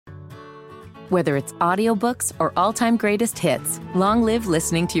Whether it's audiobooks or all-time greatest hits, long live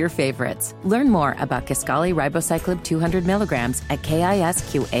listening to your favorites. Learn more about Kisqali Ribociclib 200 milligrams at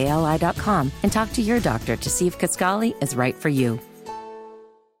KISQALI.com and talk to your doctor to see if Kisqali is right for you.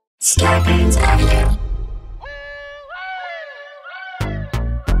 Scarpins Avenue.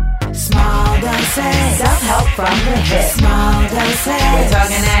 Small doses. Self-help from the hip. Small doses. We're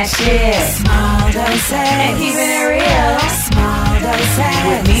talking that shit. Small doses. And keeping it real. Small doses.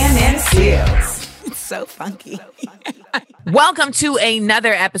 With me and Nana Seals. It's so funky. Welcome to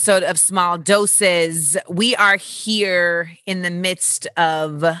another episode of Small Doses. We are here in the midst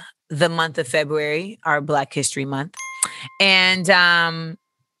of the month of February, our Black History Month. And I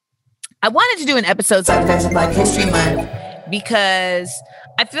wanted to do an episode of Black History Month because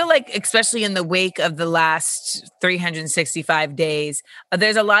I feel like, especially in the wake of the last 365 days,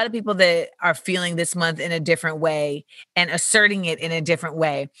 there's a lot of people that are feeling this month in a different way and asserting it in a different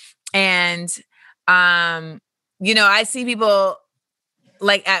way. And, I see people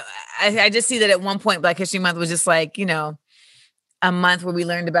like, I just see that at one point, Black History Month was just like, a month where we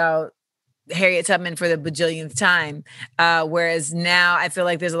learned about Harriet Tubman for the bajillionth time. Whereas now I feel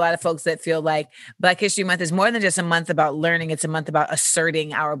like there's a lot of folks that feel like Black History Month is more than just a month about learning. It's a month about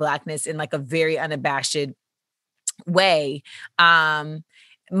asserting our Blackness in like a very unabashed way.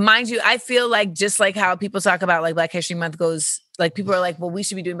 Mind you, I feel like just like how people talk about like Black History Month goes, like people are like, well, we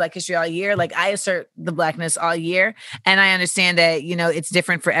should be doing Black History all year. Like I assert the Blackness all year. And I understand that, it's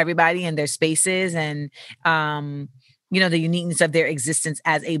different for everybody and their spaces and, the uniqueness of their existence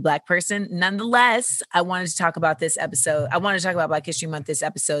as a Black person. Nonetheless, I wanted to talk about this episode. I wanted to talk about Black History Month this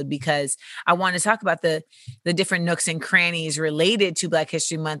episode because I want to talk about the different nooks and crannies related to Black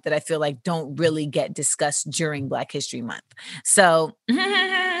History Month that I feel like don't really get discussed during Black History Month. So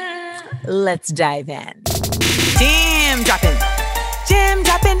let's dive in. Jam dropping.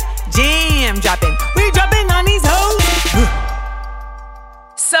 We dropping on these hoes.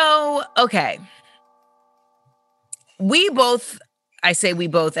 So, okay. I say we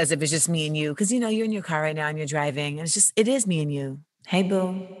both as if it's just me and you, because you're in your car right now and you're driving, and it is me and you. Hey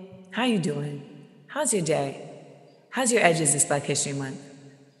boo, how you doing? How's your day? How's your edges this Black History Month?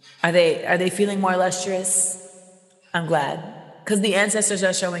 Are they feeling more lustrous? I'm glad, because the ancestors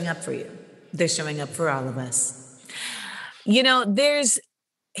are showing up for you. They're showing up for all of us. There's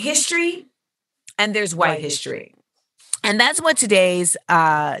history and there's white history. And that's what today's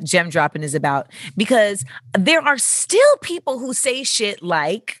gem dropping is about, because there are still people who say shit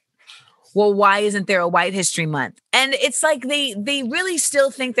like, well, why isn't there a White History Month? And it's like they really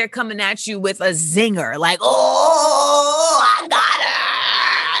still think they're coming at you with a zinger, like, oh, I got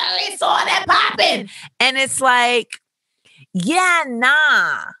her. We saw that popping. And it's like, yeah,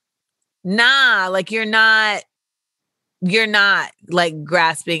 nah, like you're not like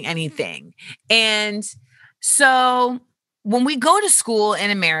grasping anything. And so when we go to school in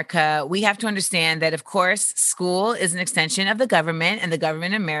America, we have to understand that, of course, school is an extension of the government, and the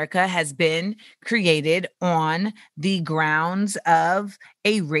government in America has been created on the grounds of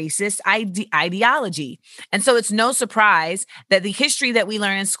a racist ideology. And so it's no surprise that the history that we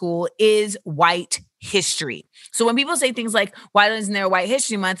learn in school is white history. So when people say things like, why isn't there a White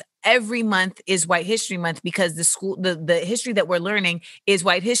History Month? Every month is White History Month because the history that we're learning is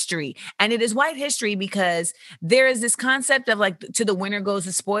white history. And it is white history because there is this concept of like, to the winner goes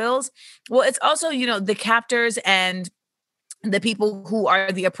the spoils. Well, it's also, the captors and the people who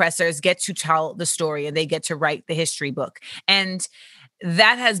are the oppressors get to tell the story and they get to write the history book. And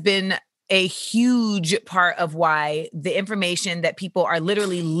that has been a huge part of why the information that people are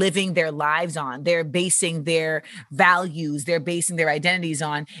literally living their lives on, they're basing their values, they're basing their identities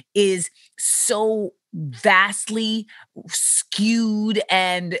on, is so vastly skewed,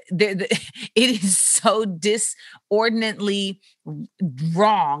 and it is so disordinately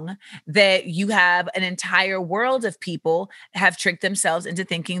wrong that you have an entire world of people have tricked themselves into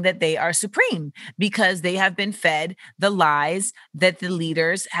thinking that they are supreme because they have been fed the lies that the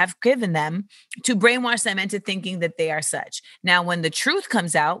leaders have given them to brainwash them into thinking that they are such. Now, when the truth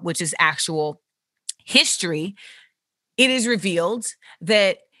comes out, which is actual history, it is revealed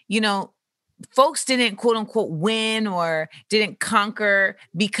that, folks didn't quote unquote win or didn't conquer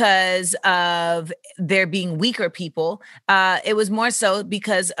because of there being weaker people. It was more so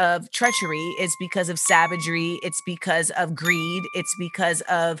because of treachery. It's because of savagery. It's because of greed. It's because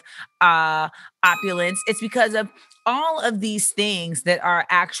of opulence. It's because of all of these things that are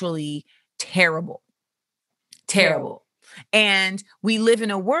actually terrible. And we live in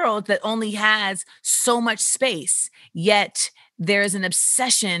a world that only has so much space, yet there is an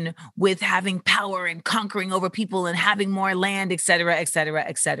obsession with having power and conquering over people and having more land, et cetera, et cetera,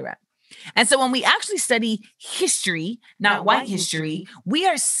 et cetera. And so when we actually study history, not white history, we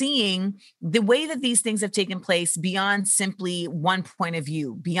are seeing the way that these things have taken place beyond simply one point of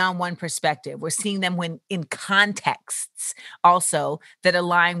view, beyond one perspective. We're seeing them when in contexts also that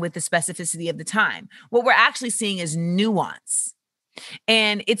align with the specificity of the time. What we're actually seeing is nuance.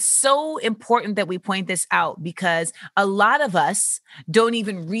 And it's so important that we point this out because a lot of us don't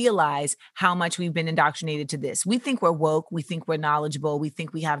even realize how much we've been indoctrinated to this. We think we're woke. We think we're knowledgeable. We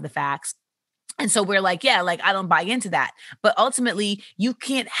think we have the facts. And so we're like, yeah, like I don't buy into that. But ultimately, you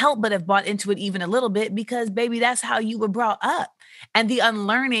can't help but have bought into it even a little bit because, baby, that's how you were brought up. And the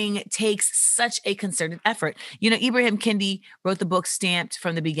unlearning takes such a concerted effort. You know, Ibrahim Kendi wrote the book Stamped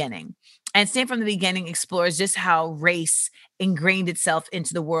from the Beginning. And Stamped from the Beginning explores just how race ingrained itself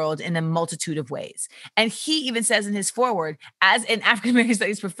into the world in a multitude of ways. And he even says in his foreword, as an African-American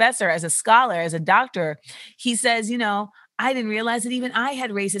studies professor, as a scholar, as a doctor, he says, you know, I didn't realize that even I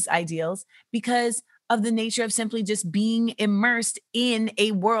had racist ideals because of the nature of simply just being immersed in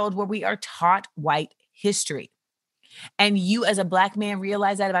a world where we are taught white history. And you as a Black man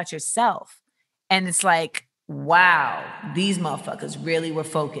realize that about yourself. And it's like, wow, these motherfuckers really were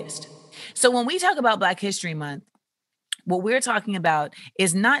focused. So when we talk about Black History Month, what we're talking about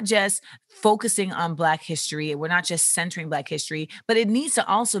is not just focusing on Black history. We're not just centering Black history, but it needs to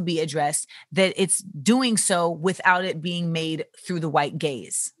also be addressed that it's doing so without it being made through the white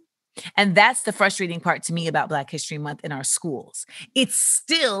gaze. And that's the frustrating part to me about Black History Month in our schools. It's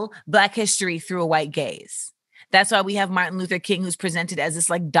still Black history through a white gaze. That's why we have Martin Luther King, who's presented as this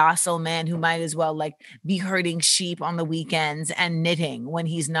like docile man who might as well like be herding sheep on the weekends and knitting when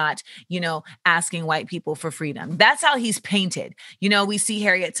he's not, you know, asking white people for freedom. That's how he's painted. You know, we see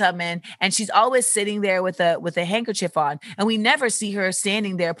Harriet Tubman and she's always sitting there with a handkerchief on, and we never see her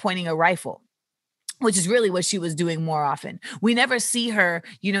standing there pointing a rifle, which is really what she was doing more often. We never see her,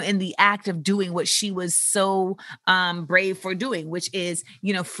 you know, in the act of doing what she was so brave for doing, which is,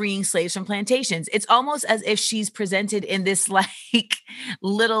 you know, freeing slaves from plantations. It's almost as if she's presented in this like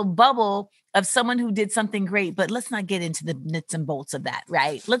little bubble of someone who did something great, but let's not get into the nuts and bolts of that,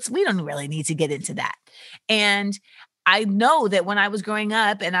 right? We don't really need to get into that. And I know that when I was growing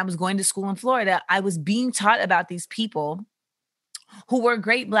up and I was going to school in Florida, I was being taught about these people who were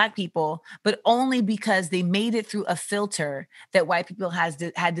great Black people, but only because they made it through a filter that white people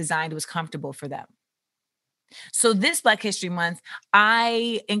had designed was comfortable for them. So this Black History Month,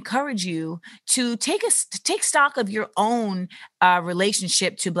 I encourage you to take stock of your own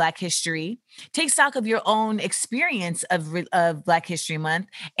relationship to Black history. Take stock of your own experience of Black History Month.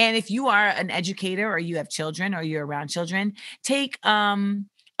 And if you are an educator or you have children or you're around children, take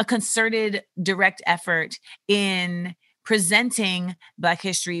a concerted, direct effort in presenting Black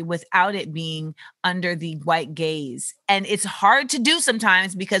history without it being under the white gaze. And it's hard to do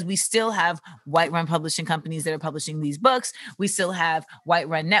sometimes because we still have white-run publishing companies that are publishing these books. We still have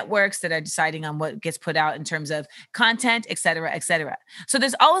white-run networks that are deciding on what gets put out in terms of content, et cetera, et cetera. So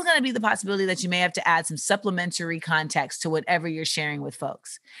there's always going to be the possibility that you may have to add some supplementary context to whatever you're sharing with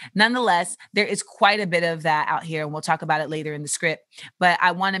folks. Nonetheless, there is quite a bit of that out here, and we'll talk about it later in the script. But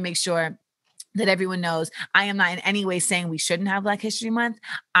I want to make sure that everyone knows I am not in any way saying we shouldn't have Black History Month.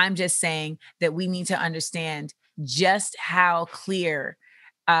 I'm just saying that we need to understand just how clear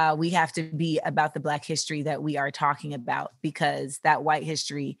we have to be about the Black history that we are talking about, because that white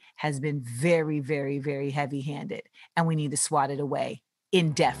history has been very, very, very heavy-handed, and we need to swat it away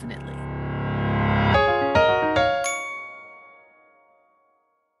indefinitely.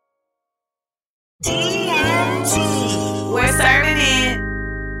 DMT. We're serving it.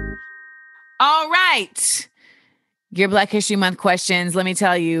 All right. Your Black History Month questions, let me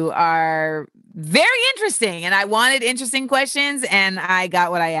tell you, are very interesting. And I wanted interesting questions, and I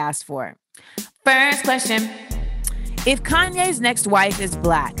got what I asked for. First question. If Kanye's next wife is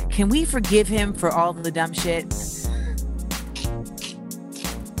Black, can we forgive him for all the dumb shit?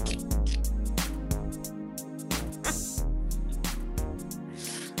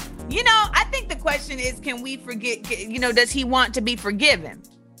 You know, I think the question is, can we forget, you know, does he want to be forgiven?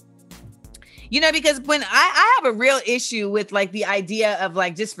 You know, because when I have a real issue with like the idea of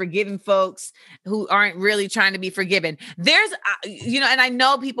like just forgiving folks who aren't really trying to be forgiven. There's, you know, and I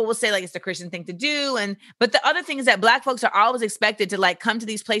know people will say like it's the Christian thing to do. But the other thing is that Black folks are always expected to like come to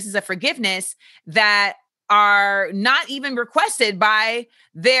these places of forgiveness that are not even requested by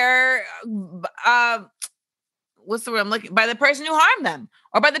their, what's the word I'm looking, by the person who harmed them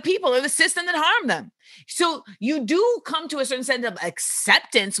or by the people or the system that harmed them. So you do come to a certain sense of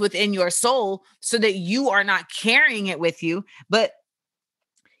acceptance within your soul so that you are not carrying it with you. But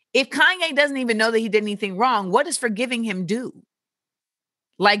if Kanye doesn't even know that he did anything wrong, what does forgiving him do?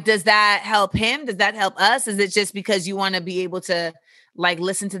 Like, does that help him? Does that help us? Is it just because you want to be able to like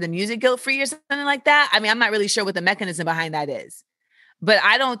listen to the music guilt-free or something like that? I mean, I'm not really sure what the mechanism behind that is, but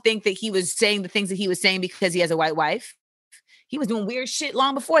I don't think that he was saying the things that he was saying because he has a white wife. He was doing weird shit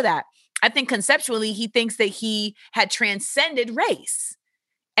long before that. I think conceptually, he thinks that he had transcended race.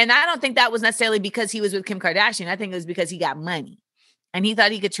 And I don't think that was necessarily because he was with Kim Kardashian. I think it was because he got money and he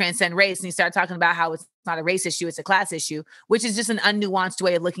thought he could transcend race. And he started talking about how it's not a race issue, it's a class issue, which is just an unnuanced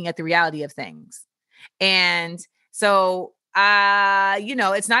way of looking at the reality of things. And so,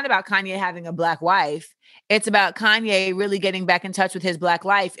 it's not about Kanye having a black wife. It's about Kanye really getting back in touch with his black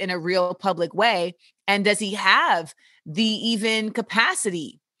life in a real public way. And does he have the even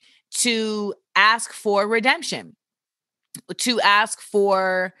capacity to ask for redemption, to ask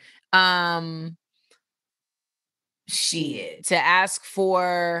for, to ask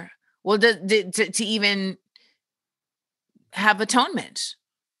for, well, to even have atonement?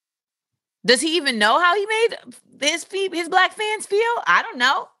 Does he even know how he made his black fans feel? I don't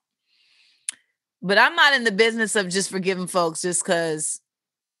know. But I'm not in the business of just forgiving folks just because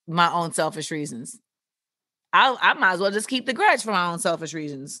my own selfish reasons. I might as well just keep the grudge for my own selfish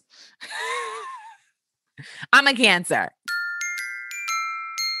reasons. I'm a Cancer.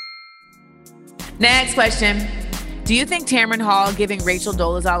 Next question. Do you think Tamron Hall giving Rachel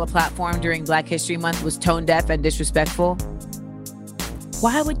Dolezal a platform during Black History Month was tone deaf and disrespectful?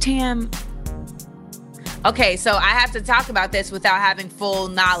 Why would Tam... Okay, so I have to talk about this without having full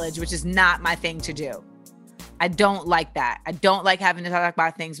knowledge, which is not my thing to do. I don't like that. I don't like having to talk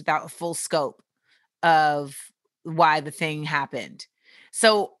about things without a full scope of why the thing happened.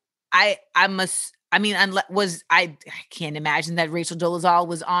 So I can't imagine that Rachel Dolezal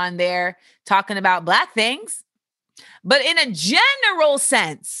was on there talking about Black things. But in a general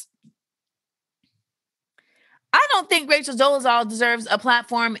sense, I don't think Rachel Dolezal deserves a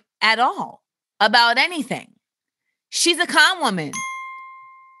platform at all about anything. She's a con woman.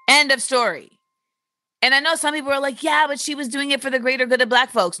 End of story. And I know some people are like, yeah, but she was doing it for the greater good of Black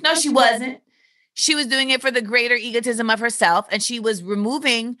folks. No, she wasn't. She was doing it for the greater egotism of herself, and she was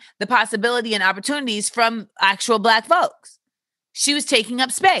removing the possibility and opportunities from actual Black folks. She was taking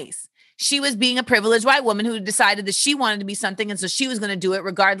up space. She was being a privileged white woman who decided that she wanted to be something, and so she was going to do it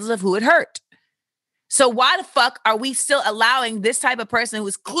regardless of who it hurt. So why the fuck are we still allowing this type of person who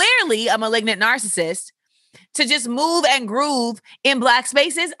is clearly a malignant narcissist to just move and groove in Black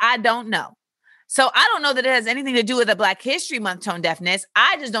spaces? I don't know. So I don't know that it has anything to do with the Black History Month tone deafness.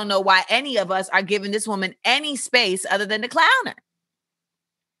 I just don't know why any of us are giving this woman any space other than to clown her.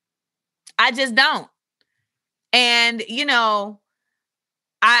 I just don't. And,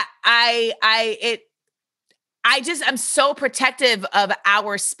 I'm so protective of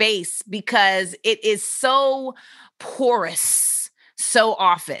our space because it is so porous so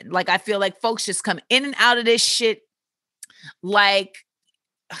often. Like, I feel like folks just come in and out of this shit like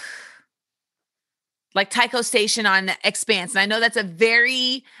Tycho Station on Expanse. And I know that's a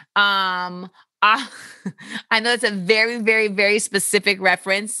very, very, very, very specific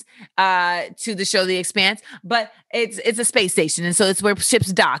reference to the show The Expanse, but it's a space station. And so it's where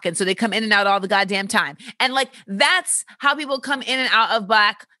ships dock. And so they come in and out all the goddamn time. And like, that's how people come in and out of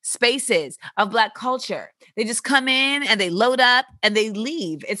Black spaces, of Black culture. They just come in and they load up and they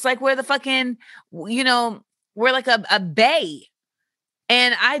leave. It's like we're the fucking, we're like a bay.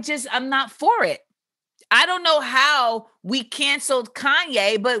 And I'm not for it. I don't know how we canceled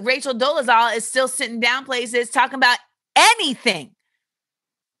Kanye, but Rachel Dolezal is still sitting down places talking about anything.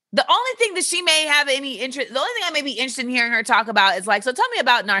 The only thing that she may have any interest, the only thing I may be interested in hearing her talk about is like, so tell me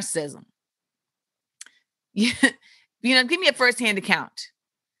about narcissism. Give me a firsthand account.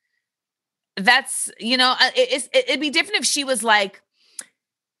 That's, it'd be different if she was like,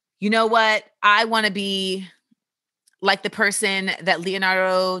 you know what? I want to be like the person that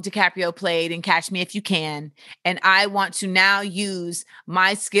Leonardo DiCaprio played in Catch Me If You Can. And I want to now use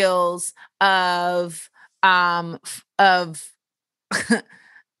my skills of what's the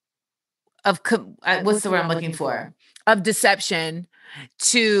word I'm looking for? Of deception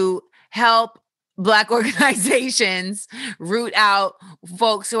to help Black organizations root out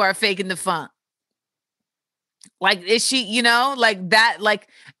folks who are faking the funk. Like, is she, like that, like,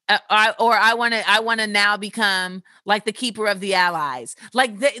 I want to now become like the keeper of the allies. I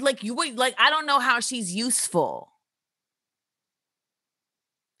don't know how she's useful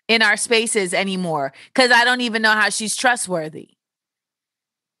in our spaces anymore because I don't even know how she's trustworthy.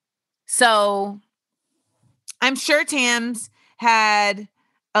 So I'm sure Tams had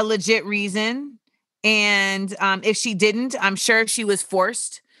a legit reason. And if she didn't, I'm sure she was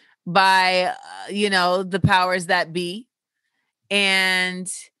forced by, the powers that be. And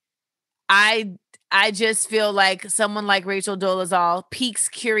I just feel like someone like Rachel Dolezal piques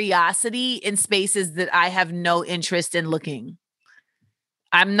curiosity in spaces that I have no interest in looking.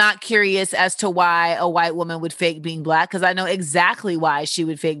 I'm not curious as to why a white woman would fake being Black, because I know exactly why she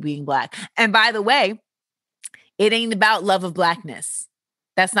would fake being Black. And by the way, it ain't about love of Blackness.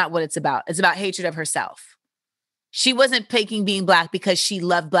 That's not what it's about. It's about hatred of herself. She wasn't faking being Black because she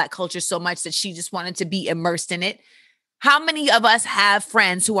loved Black culture so much that she just wanted to be immersed in it. How many of us have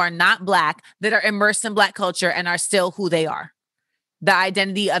friends who are not Black that are immersed in Black culture and are still who they are? The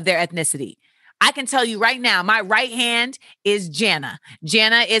identity of their ethnicity. I can tell you right now, my right hand is Jana.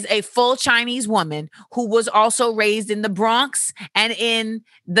 Jana is a full Chinese woman who was also raised in the Bronx and in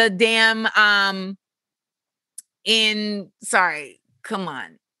the damn, come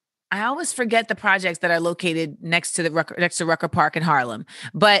on. I always forget the projects that are located next to Rucker Park in Harlem.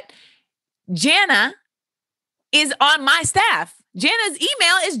 But Jana is on my staff. Jana's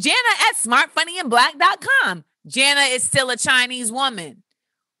email is jana@smartfunnyandblack.com. Jana is still a Chinese woman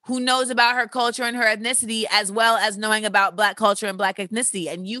who knows about her culture and her ethnicity, as well as knowing about Black culture and Black ethnicity.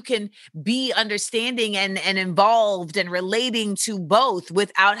 And you can be understanding and involved and relating to both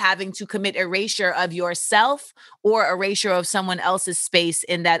without having to commit erasure of yourself or erasure of someone else's space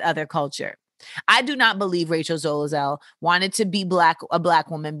in that other culture. I do not believe Rachel Dolezal wanted to be a Black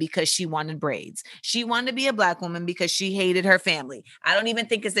woman because she wanted braids. She wanted to be a Black woman because she hated her family. I don't even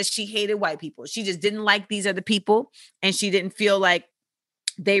think it's that she hated white people. She just didn't like these other people, and she didn't feel like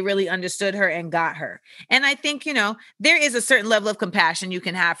they really understood her and got her. And I think, there is a certain level of compassion you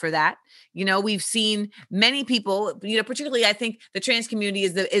can have for that. We've seen many people, particularly I think the trans community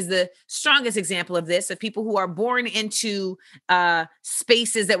is the strongest example of this, of people who are born into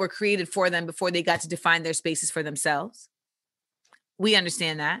spaces that were created for them before they got to define their spaces for themselves. We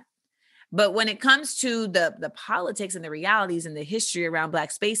understand that. But when it comes to the politics and the realities and the history around Black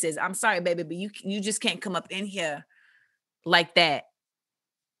spaces, I'm sorry, baby, but you just can't come up in here like that.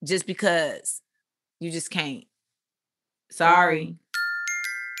 Just because you just can't. Sorry.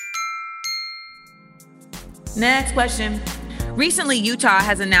 Next question. Recently, Utah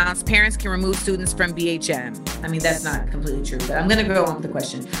has announced parents can remove students from BHM. I mean, that's not completely true, but I'm going to go on with the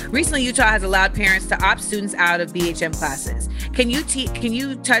question. Recently, Utah has allowed parents to opt students out of BHM classes. Can you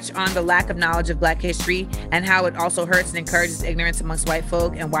touch on the lack of knowledge of Black history and how it also hurts and encourages ignorance amongst white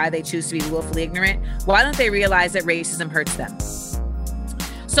folk and why they choose to be willfully ignorant? Why don't they realize that racism hurts them?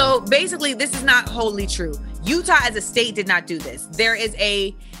 So basically, this is not wholly true. Utah as a state did not do this. There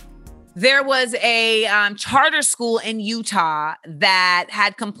was a charter school in Utah that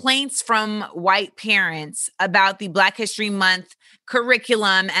had complaints from white parents about the Black History Month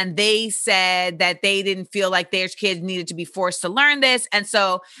curriculum. And they said that they didn't feel like their kids needed to be forced to learn this. And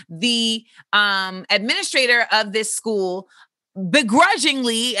so the administrator of this school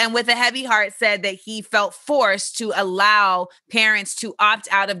begrudgingly and with a heavy heart said that he felt forced to allow parents to opt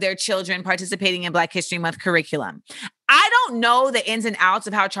out of their children participating in Black History Month curriculum. I don't know the ins and outs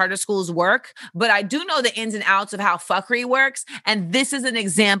of how charter schools work, but I do know the ins and outs of how fuckery works. And this is an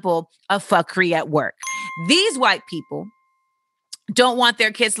example of fuckery at work. These white people don't want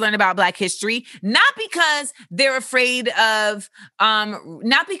their kids to learn about Black history, not because they're afraid of,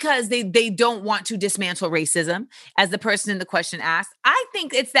 not because they don't want to dismantle racism, as the person in the question asked. I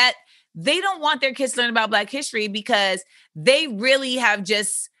think it's that they don't want their kids to learn about Black history because they really have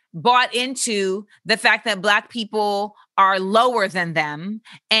just bought into the fact that Black people are lower than them,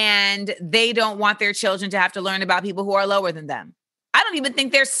 and they don't want their children to have to learn about people who are lower than them. I don't even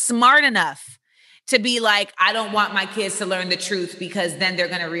think they're smart enough to be like, I don't want my kids to learn the truth because then they're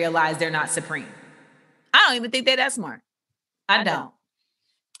going to realize they're not supreme. I don't even think they're that smart. I don't.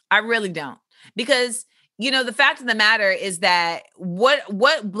 I really don't. Because, the fact of the matter is that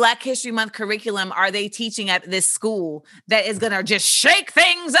what Black History Month curriculum are they teaching at this school that is going to just shake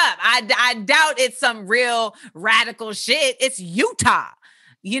things up? I doubt it's some real radical shit. It's Utah.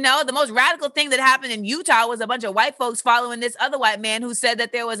 The most radical thing that happened in Utah was a bunch of white folks following this other white man who said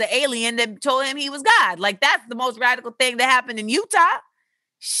that there was an alien that told him he was God. Like, that's the most radical thing that happened in Utah.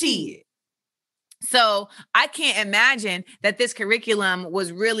 Shit. So I can't imagine that this curriculum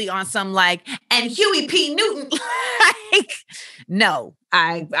was really on some and Huey P. Newton. No,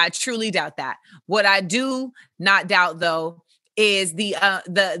 I truly doubt that. What I do not doubt, though, is the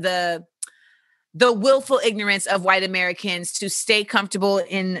willful ignorance of white Americans to stay comfortable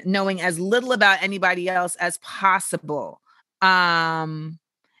in knowing as little about anybody else as possible. And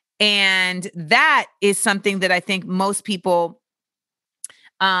that is something that I think most people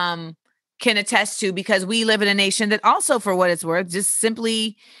can attest to, because we live in a nation that also, for what it's worth, just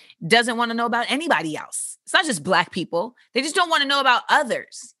simply doesn't want to know about anybody else. It's not just Black people. They just don't want to know about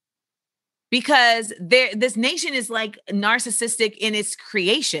others because this nation is like narcissistic in its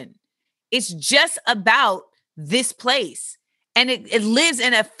creation. It's just about this place. And it lives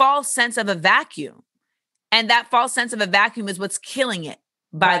in a false sense of a vacuum. And that false sense of a vacuum is what's killing it,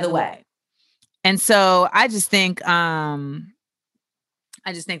 by the way. And so I just think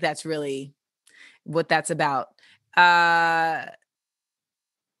that's really what that's about. I'm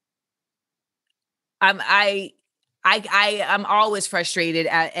always frustrated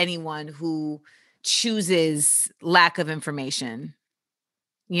at anyone who chooses lack of information,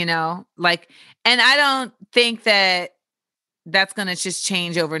 you know, like, and I don't think that that's going to just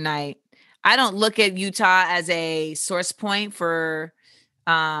change overnight. I don't look at Utah as a source point for,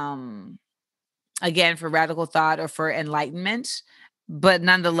 again, for radical thought or for enlightenment, but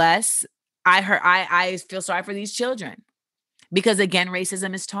nonetheless, I feel sorry for these children because again,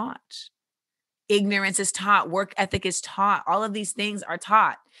 racism is taught. Ignorance is taught, work ethic is taught. All of these things are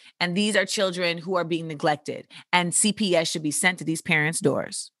taught. And these are children who are being neglected. And CPS should be sent to these parents'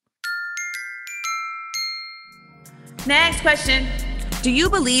 doors. Next question. Do you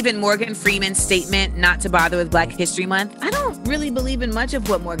believe in Morgan Freeman's statement not to bother with Black History Month? I don't really believe in much of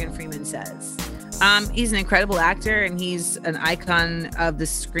what Morgan Freeman says. He's an incredible actor and he's an icon of the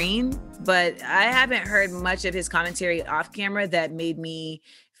screen, but I haven't heard much of his commentary off camera that made me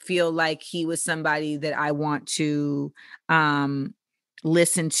feel like he was somebody that I want to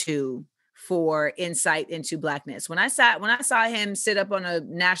listen to for insight into Blackness. When I saw him sit up on a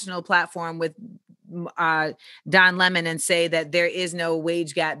national platform with Don Lemon and say that there is no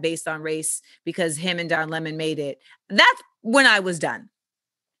wage gap based on race because him and Don Lemon made it, that's when I was done.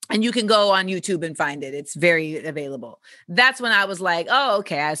 And you can go on YouTube and find it. It's very available. That's when I was like, oh,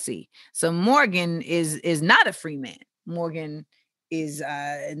 okay, I see. So Morgan is not a free man. Morgan is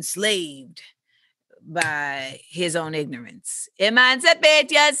enslaved by his own ignorance.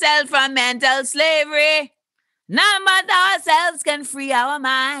 Emancipate yourself from mental slavery. None but ourselves can free our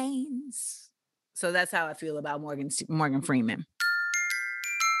minds. So that's how I feel about Morgan Freeman.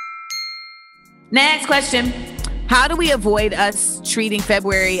 Next question. How do we avoid us treating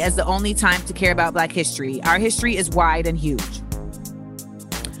February as the only time to care about Black history? Our history is wide and huge.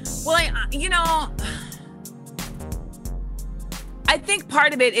 Well, I think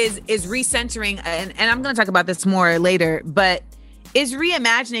part of it is recentering, and I'm going to talk about this more later, but is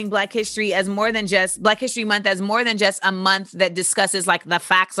reimagining Black history as more than just Black History Month, as more than just a month that discusses like the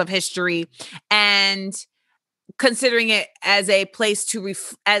facts of history, and considering it as a place to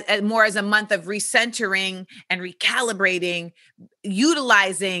more as a month of recentering and recalibrating,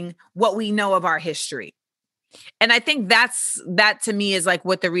 utilizing what we know of our history. And I think that to me is like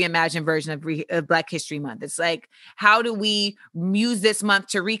what the reimagined version of Black History Month. It's like, how do we use this month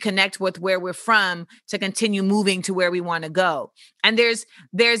to reconnect with where we're from to continue moving to where we want to go? And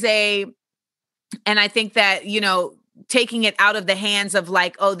and I think that, taking it out of the hands of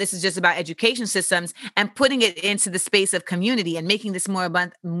like, oh, this is just about education systems and putting it into the space of community and making this more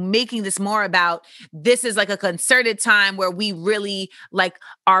about this is like a concerted time where we really like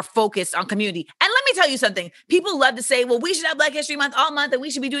are focused on community. And let me tell you something. People love to say, well, we should have Black History Month all month and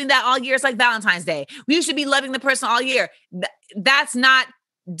we should be doing that all year. It's like Valentine's Day. We should be loving the person all year. That's not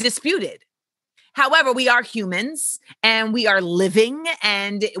disputed. However, we are humans and we are living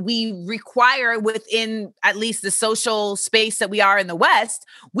and we require within at least the social space that we are in the West,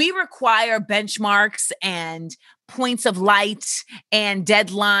 we require benchmarks and points of light and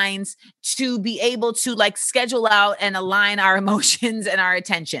deadlines to be able to like schedule out and align our emotions and our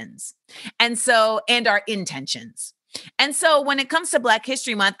attentions. And our intentions. And so when it comes to Black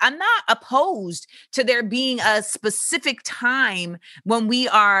History Month, I'm not opposed to there being a specific time when we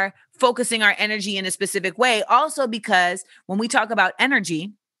are focusing our energy in a specific way. Also, because when we talk about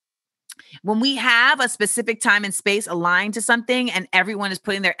energy, when we have a specific time and space aligned to something and everyone is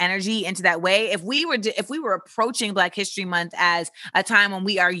putting their energy into that way, if we were approaching Black History Month as a time when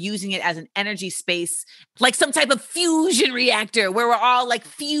we are using it as an energy space, like some type of fusion reactor where we're all like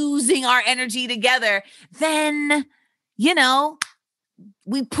fusing our energy together, then,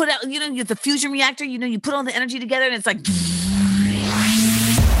 we put out, the fusion reactor, you put all the energy together and it's like,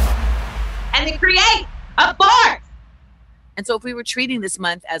 and they create a force. And so if we were treating this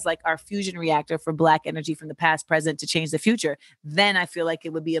month as like our fusion reactor for Black energy from the past, present to change the future, then I feel like it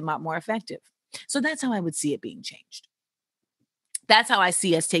would be a lot more effective. So that's how I would see it being changed. That's how I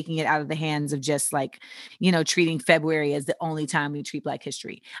see us taking it out of the hands of just like, treating February as the only time we treat Black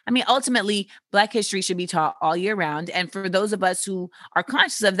history. I mean, ultimately, Black history should be taught all year round. And for those of us who are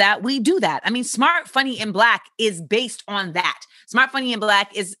conscious of that, we do that. I mean, Smart, Funny, and Black is based on that. Smart, Funny, and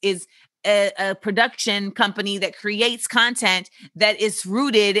Black is a production company that creates content that is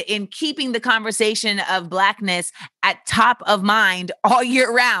rooted in keeping the conversation of Blackness at top of mind all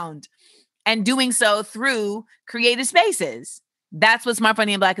year round, and doing so through creative spaces. That's what Smart,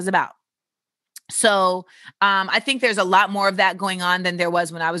 Funny, and Black is about. So I think there's a lot more of that going on than there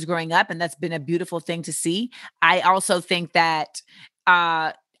was when I was growing up. And that's been a beautiful thing to see. I also think that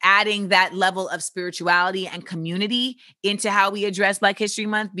adding that level of spirituality and community into how we address Black History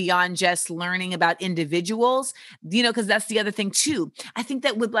Month beyond just learning about individuals, because that's the other thing too. I think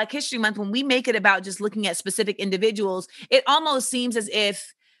that with Black History Month, when we make it about just looking at specific individuals, it almost seems as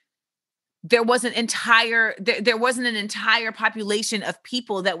if there wasn't an entire population of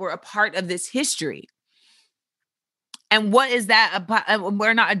people that were a part of this history. And what is that about?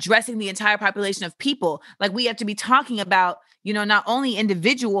 We're not addressing the entire population of people. Like, we have to be talking about, not only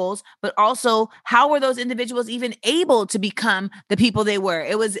individuals, but also how were those individuals even able to become the people they were?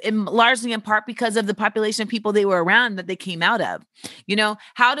 It was largely in part because of the population of people they were around that they came out of.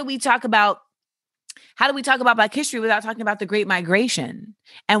 How do we talk about Black history without talking about the Great Migration?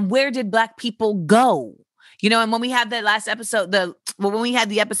 And where did Black people go? And when we had that last episode, when we had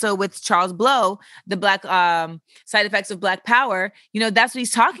the episode with Charles Blow, the Black side effects of Black power, that's what he's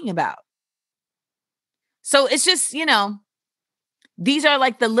talking about. So it's just, these are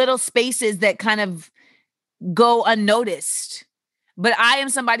like the little spaces that kind of go unnoticed. But I am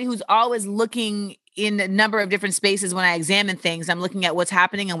somebody who's always looking in a number of different spaces when I examine things. I'm looking at what's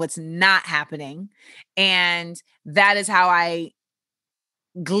happening and what's not happening. And that is how I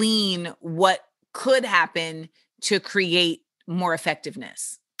glean what could happen to create more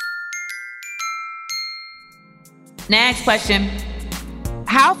effectiveness. Next question.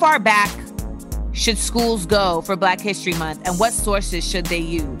 How far back should schools go for Black History Month, and what sources should they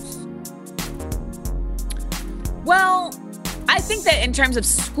use? Well, I think that in terms of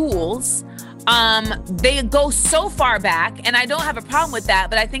schools, they go so far back, and I don't have a problem with that,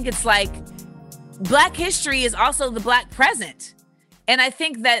 but I think it's like Black history is also the Black present. And I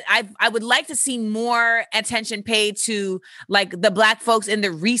think that I would like to see more attention paid to like the Black folks in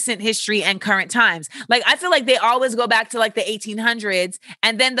the recent history and current times. Like, I feel like they always go back to like the 1800s,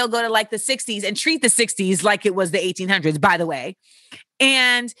 and then they'll go to like the 60s and treat the 60s like it was the 1800s, by the way,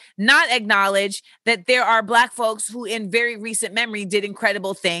 and not acknowledge that there are Black folks who in very recent memory did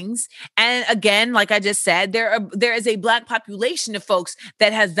incredible things. And again, like I just said, there is a Black population of folks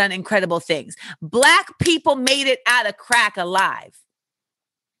that has done incredible things. Black people made it out of crack alive.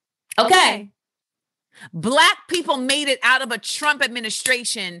 Okay. Black people made it out of a Trump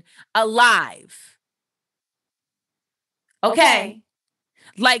administration alive. Okay.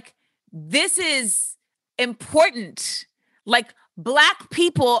 Like, this is important. Like, Black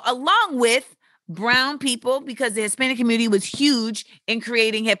people, along with brown people, because the Hispanic community was huge in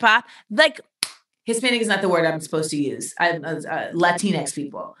creating hip hop. Like, Hispanic is not the word I'm supposed to use. Latinx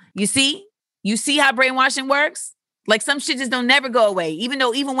people. You see how brainwashing works? Like, some shit just don't never go away, even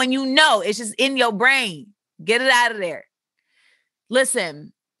when it's just in your brain. Get it out of there.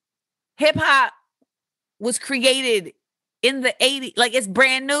 Listen, hip hop was created in the 80s. Like, it's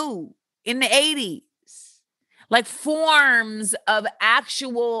brand new in the 80s. Like, forms of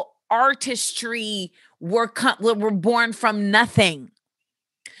actual artistry were born from nothing.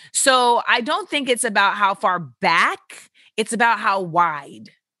 So I don't think it's about how far back. It's about how wide.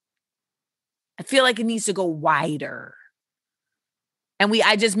 I feel like it needs to go wider. And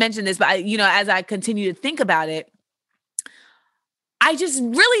I just mentioned this, but as I continue to think about it, I just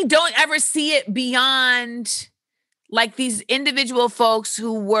really don't ever see it beyond like these individual folks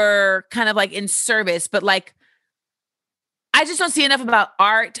who were kind of like in service, but like, I just don't see enough about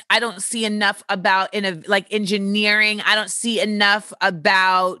art. I don't see enough about engineering. I don't see enough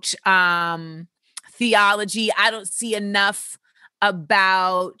about theology. I don't see enough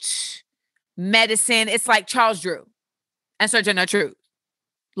about medicine. It's like Charles Drew and Sojourner Truth.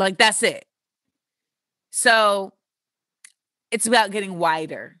 Like, that's it. So it's about getting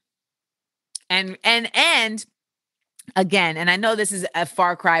wider. And again, and I know this is a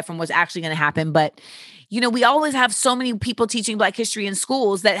far cry from what's actually going to happen, but we always have so many people teaching Black history in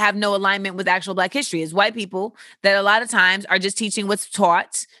schools that have no alignment with actual Black history. It's white people that a lot of times are just teaching what's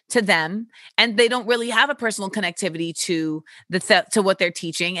taught to them, and they don't really have a personal connectivity to to what they're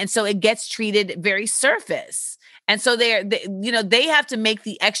teaching. And so it gets treated very surface. And so they have to make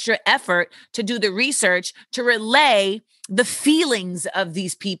the extra effort to do the research to relay the feelings of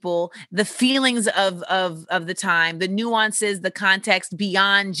these people, the feelings of the time, the nuances, the context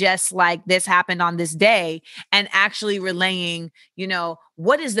beyond just like this happened on this day, and actually relaying,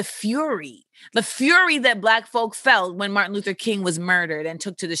 what is the fury that Black folk felt when Martin Luther King was murdered and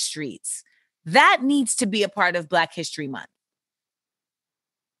took to the streets. That needs to be a part of Black History Month.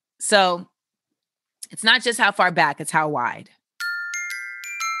 So it's not just how far back, it's how wide.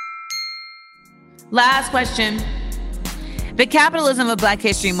 Last question. The capitalism of Black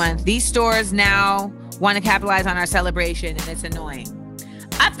History Month. These stores now want to capitalize on our celebration, and it's annoying.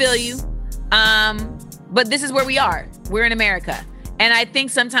 I feel you. But this is where we are. We're in America. And I think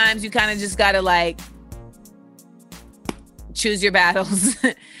sometimes you kind of just got to choose your battles.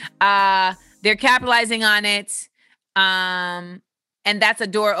 They're capitalizing on it. And that's a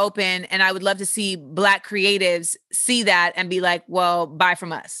door open. And I would love to see Black creatives see that and be like, well, buy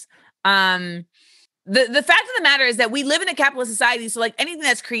from us. The fact of the matter is that we live in a capitalist society. So anything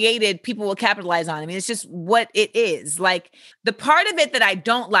that's created, people will capitalize on. I mean, it's just what it is. The part of it that I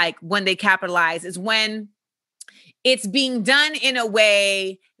don't like when they capitalize is when it's being done in a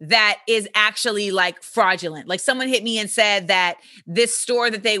way that is actually fraudulent. Someone hit me and said that this store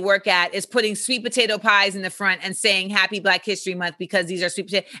that they work at is putting sweet potato pies in the front and saying Happy Black History Month because these are sweet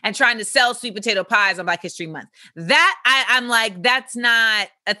potato, and trying to sell sweet potato pies on Black History Month. That I'm like, that's not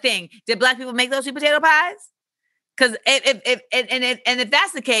a thing. Did Black people make those sweet potato pies? Because if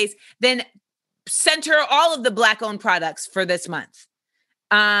that's the case, then center all of the Black-owned products for this month.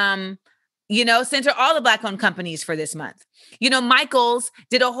 Center all the Black-owned companies for this month. Michaels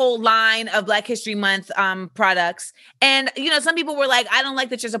did a whole line of Black History Month products. And, some people were like, I don't like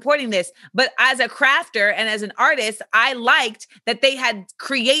that you're supporting this. But as a crafter and as an artist, I liked that they had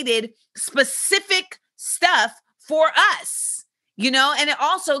created specific stuff for us, and it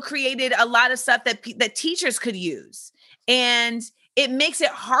also created a lot of stuff that teachers could use. And it makes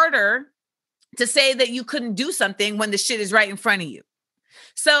it harder to say that you couldn't do something when the shit is right in front of you.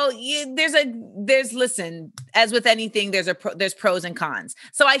 So listen, as with anything, there's pros and cons.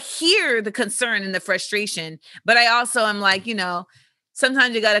 So I hear the concern and the frustration, but I also am like,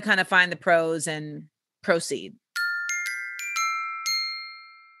 sometimes you got to kind of find the pros and proceed.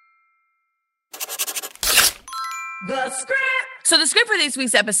 The script. So the script for this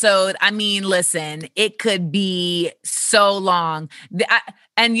week's episode, I mean, listen, it could be so long.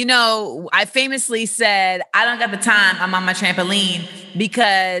 I famously said, I don't got the time. I'm on my trampoline,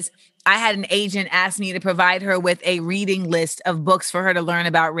 because I had an agent ask me to provide her with a reading list of books for her to learn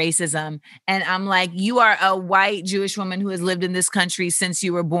about racism. And I'm like, you are a white Jewish woman who has lived in this country since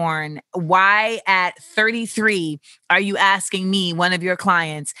you were born. Why at 33 are you asking me, one of your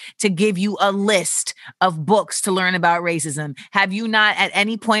clients, to give you a list of books to learn about racism? Have you not at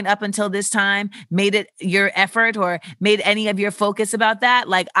any point up until this time made it your effort or made any of your focus about that?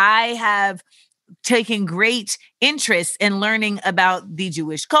 I have taken great interest in learning about the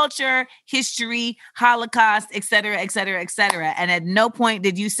Jewish culture, history, Holocaust, et cetera, et cetera, et cetera. And at no point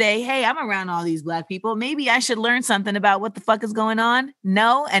did you say, hey, I'm around all these Black people. Maybe I should learn something about what the fuck is going on.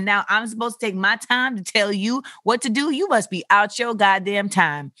 No. And now I'm supposed to take my time to tell you what to do. You must be out your goddamn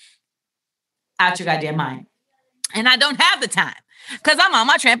time. Out your goddamn mind. And I don't have the time because I'm on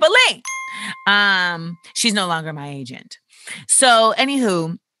my trampoline. She's no longer my agent. So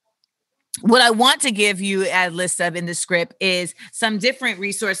anywho, what I want to give you a list of in the script is some different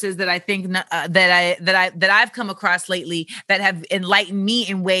resources that I think that I've come across lately that have enlightened me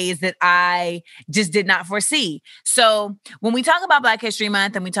in ways that I just did not foresee. So when we talk about Black History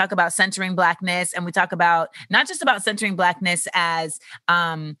Month and we talk about centering Blackness, and we talk about not just about centering Blackness as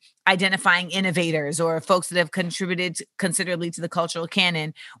identifying innovators or folks that have contributed considerably to the cultural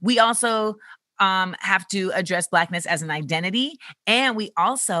canon, we also have to address Blackness as an identity. And we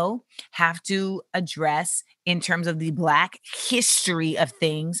also have to address, in terms of the Black history of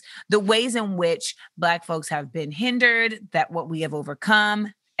things, the ways in which Black folks have been hindered, that what we have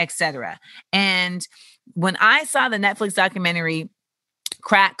overcome, etc. And when I saw the Netflix documentary,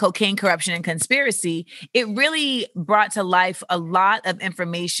 Crack, Cocaine, Corruption, and Conspiracy, it really brought to life a lot of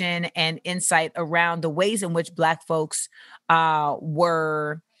information and insight around the ways in which Black folks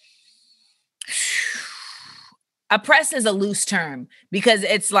were... Oppressed is a loose term because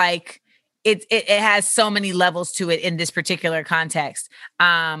it's like it has so many levels to it in this particular context,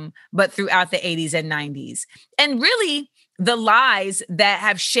 but throughout the 80s and 90s. And really, the lies that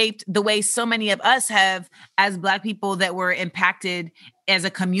have shaped the way so many of us have, as Black people that were impacted as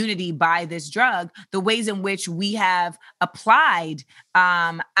a community by this drug, the ways in which we have applied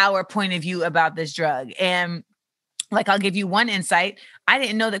our point of view about this drug. And I'll give you one insight. I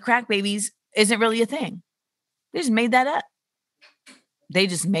didn't know that crack babies isn't really a thing. They just made that up. They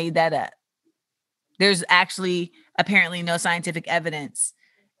just made that up. There's actually apparently no scientific evidence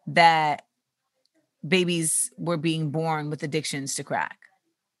that babies were being born with addictions to crack.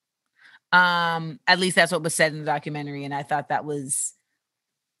 At least that's what was said in the documentary. And I thought that was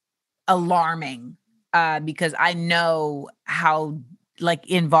alarming because I know how like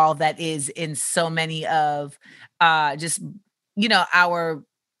involved that is in so many of just, you know,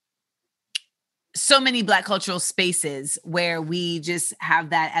 so many Black cultural spaces where we just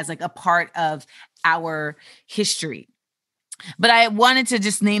have that as like a part of our history. But I wanted to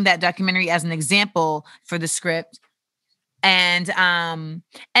just name that documentary as an example for the script. And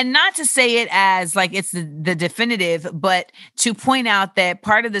not to say it as like it's the definitive, but to point out that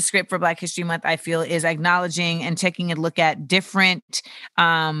part of the script for Black History Month, I feel, is acknowledging and taking a look at different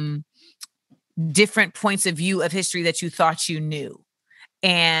points of view of history that you thought you knew.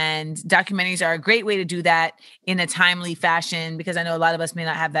 And documentaries are a great way to do that in a timely fashion, because I know a lot of us may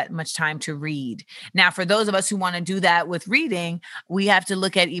not have that much time to read. Now, for those of us who want to do that with reading, we have to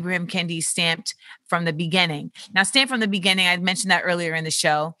look at Ibram Kendi's Stamped from the Beginning. Now, Stamped from the Beginning, I mentioned that earlier in the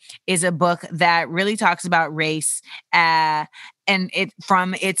show, is a book that really talks about race and it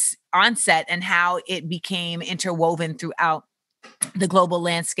from its onset and how it became interwoven throughout the global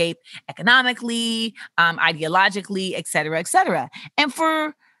landscape, economically, ideologically, et cetera, et cetera. And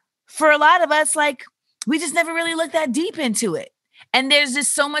for a lot of us, like, we just never really looked that deep into it. And there's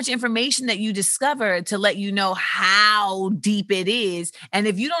just so much information that you discover to let you know how deep it is. And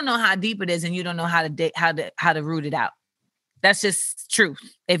if you don't know how deep it is, and you don't know how to root it out, that's just truth.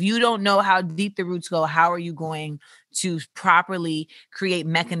 If you don't know how deep the roots go, how are you going to properly create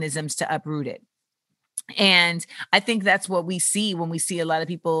mechanisms to uproot it? And I think that's what we see when we see a lot of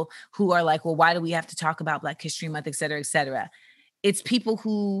people who are like, well, why do we have to talk about Black History Month, et cetera, et cetera? It's people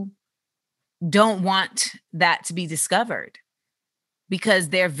who don't want that to be discovered because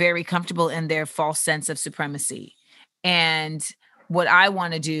they're very comfortable in their false sense of supremacy. And what I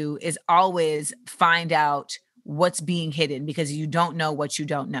want to do is always find out what's being hidden, because you don't know what you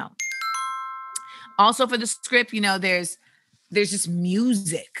don't know. Also, for the script, you know, there's just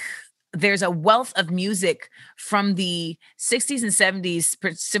music. There's a wealth of music from the 60s and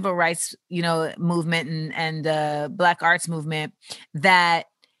 70s civil rights, you know, movement and Black arts movement that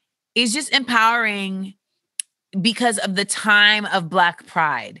is just empowering because of the time of Black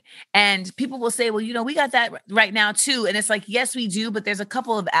pride. And people will say, well, you know, we got that right now too. And it's like, yes, we do, but there's a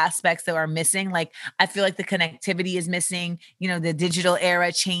couple of aspects that are missing. Like, I feel like the connectivity is missing, you know, the digital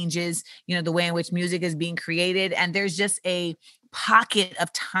era changes, you know, the way in which music is being created. And there's just a pocket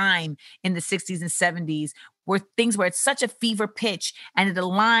of time in the 60s and 70s where it's such a fever pitch, and it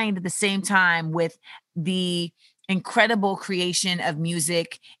aligned at the same time with the incredible creation of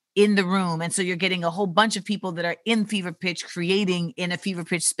music in the room. And so you're getting a whole bunch of people that are in fever pitch, creating in a fever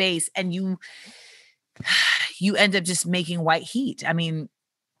pitch space. And you end up just making white heat. I mean,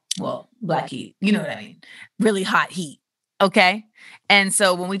 well, Black heat, you know what I mean? Really hot heat. Okay. And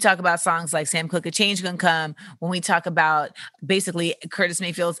so when we talk about songs like Sam Cooke, A Change Gonna Come, when we talk about basically Curtis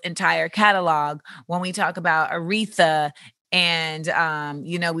Mayfield's entire catalog, when we talk about Aretha and,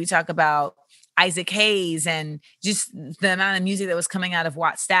 you know, we talk about Isaac Hayes and just the amount of music that was coming out of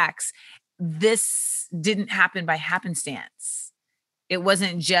Watt Stax, this didn't happen by happenstance. It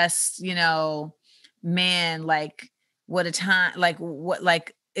wasn't just, you know, man, like what a time, like what,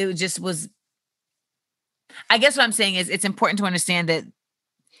 like it just was. I guess what I'm saying is it's important to understand that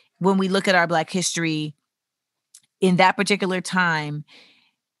when we look at our Black history in that particular time,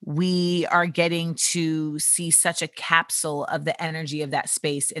 we are getting to see such a capsule of the energy of that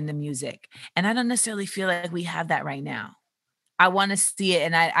space in the music. And I don't necessarily feel like we have that right now. I want to see it,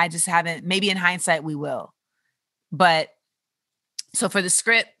 and I just haven't. Maybe in hindsight we will. But so for the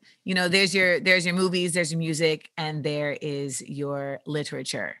script, you know, there's your movies, there's your music, and there is your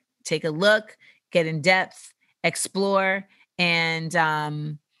literature. Take a look, get in depth, explore.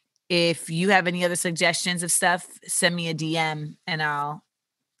 And if you have any other suggestions of stuff, send me a DM and I'll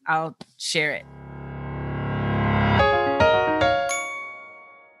share it.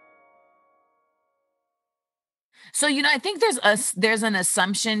 So, you know, I think there's an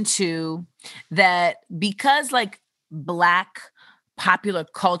assumption too that because like Black popular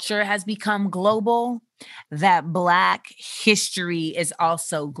culture has become global, that Black history is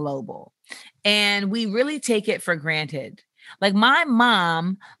also global. And we really take it for granted. Like, my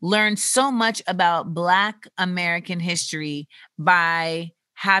mom learned so much about Black American history by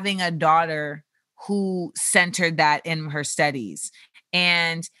having a daughter who centered that in her studies.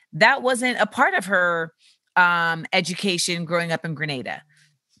 And that wasn't a part of her education growing up in Grenada.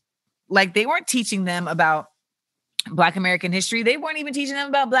 Like, they weren't teaching them about Black American history, they weren't even teaching them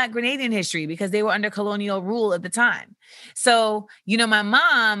about Black Grenadian history because they were under colonial rule at the time. So, my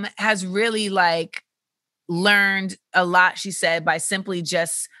mom has really like learned a lot, she said, by simply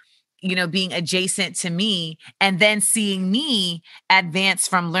just, being adjacent to me and then seeing me advance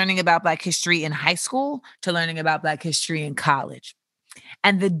from learning about Black history in high school to learning about Black history in college.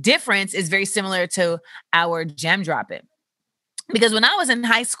 And the difference is very similar to our gem dropping. Because when I was in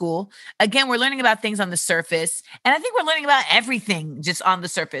high school, again, we're learning about things on the surface. And I think we're learning about everything just on the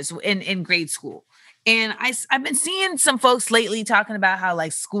surface in grade school. And I've been seeing some folks lately talking about how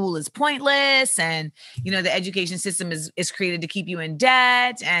like school is pointless and, the education system is created to keep you in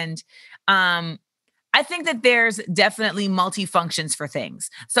debt. And I think that there's definitely multi-functions for things.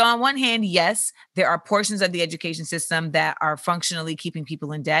 So on one hand, yes, there are portions of the education system that are functionally keeping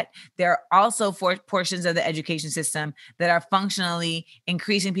people in debt. There are also portions of the education system that are functionally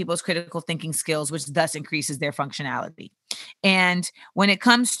increasing people's critical thinking skills, which thus increases their functionality. And when it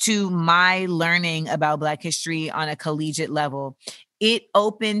comes to my learning about Black history on a collegiate level, it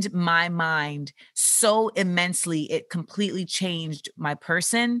opened my mind so immensely. It completely changed my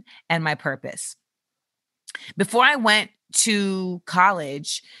person and my purpose. Before I went to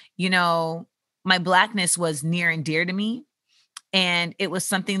college, my Blackness was near and dear to me. And it was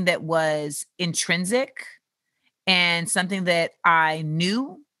something that was intrinsic and something that I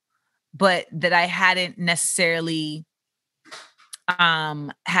knew, but that I hadn't necessarily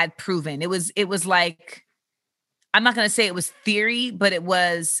had proven. It was like, I'm not going to say it was theory, but it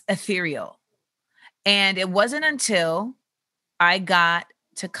was ethereal. And it wasn't until I got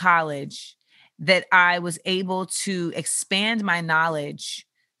to college that I was able to expand my knowledge.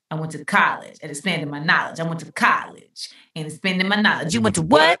 I went to college and expanded my knowledge. I went to college and expanded my knowledge. You went to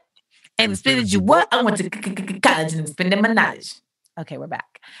what? And expanded you what? I went to college and expanded my knowledge. Okay, we're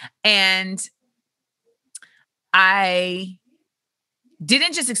back. And I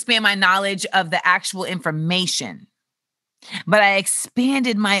didn't just expand my knowledge of the actual information, but I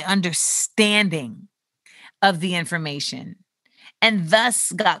expanded my understanding of the information. And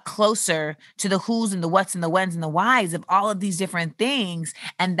thus got closer to the who's and the what's and the when's and the why's of all of these different things.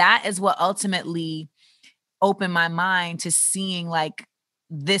 And that is what ultimately opened my mind to seeing like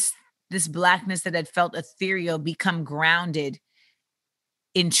this Blackness that had felt ethereal become grounded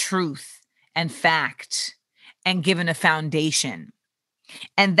in truth and fact and given a foundation.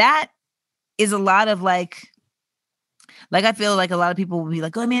 And that is a lot of like I feel like a lot of people will be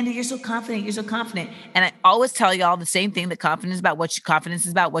like, oh, Amanda, you're so confident. You're so confident. And I always tell y'all the same thing, that confidence is about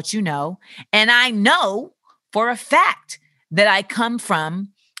what you know. And I know for a fact that I come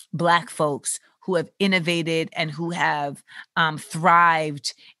from Black folks who have innovated and who have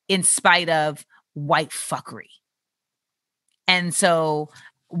thrived in spite of white fuckery. And so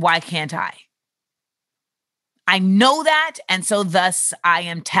why can't I? I know that, and so thus I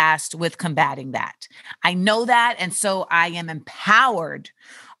am tasked with combating that. I know that, and so I am empowered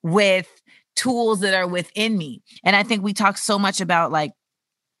with tools that are within me. And I think we talk so much about like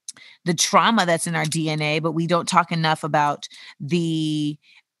the trauma that's in our DNA, but we don't talk enough about the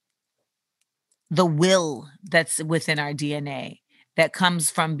will that's within our DNA that comes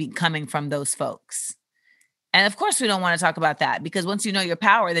from coming from those folks. And of course, we don't want to talk about that because once you know your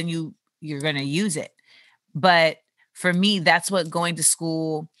power, then you're going to use it. But for me, that's what going to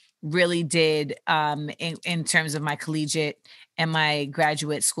school really did in terms of my collegiate and my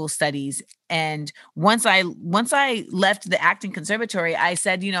graduate school studies. And once I left the acting conservatory, I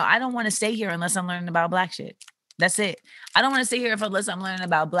said, I don't want to stay here unless I'm learning about Black shit. That's it. I don't want to stay here unless I'm learning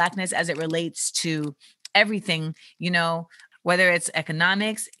about Blackness as it relates to everything, whether it's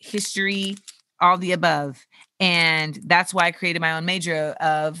economics, history, all the above. And that's why I created my own major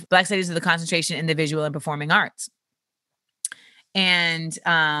of Black Studies with a concentration in the visual and performing arts. And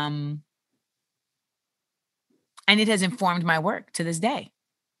it has informed my work to this day.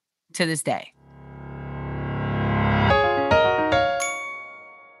 The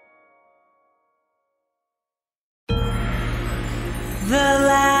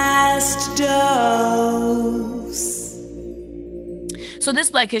last dose. So this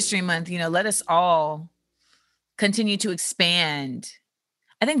Black History Month, let us all continue to expand.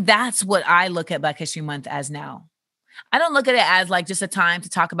 I think that's what I look at Black History Month as now. I don't look at it as like just a time to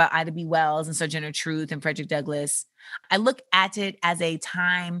talk about Ida B. Wells and Sojourner Truth and Frederick Douglass. I look at it as a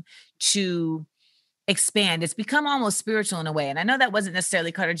time to expand. It's become almost spiritual in a way. And I know that wasn't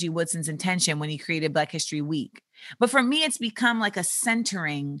necessarily Carter G. Woodson's intention when he created Black History Week. But for me, it's become like a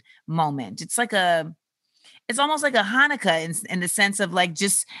centering moment. It's like a it's almost like a Hanukkah in the sense of like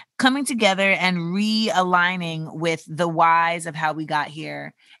just coming together and realigning with the whys of how we got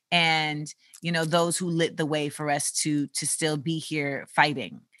here, and those who lit the way for us to still be here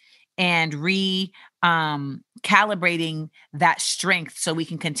fighting, and calibrating that strength so we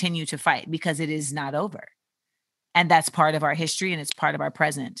can continue to fight, because it is not over. And that's part of our history, and it's part of our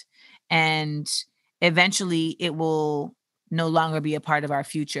present. And eventually it will no longer be a part of our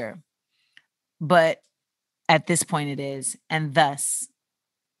future. But at this point it is. And thus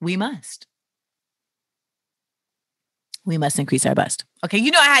we must increase our bust. Okay.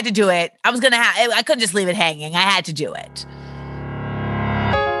 I had to do it. I couldn't just leave it hanging. I had to do it.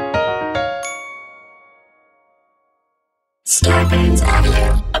 Starburns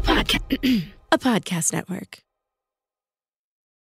Audio, a podcast network.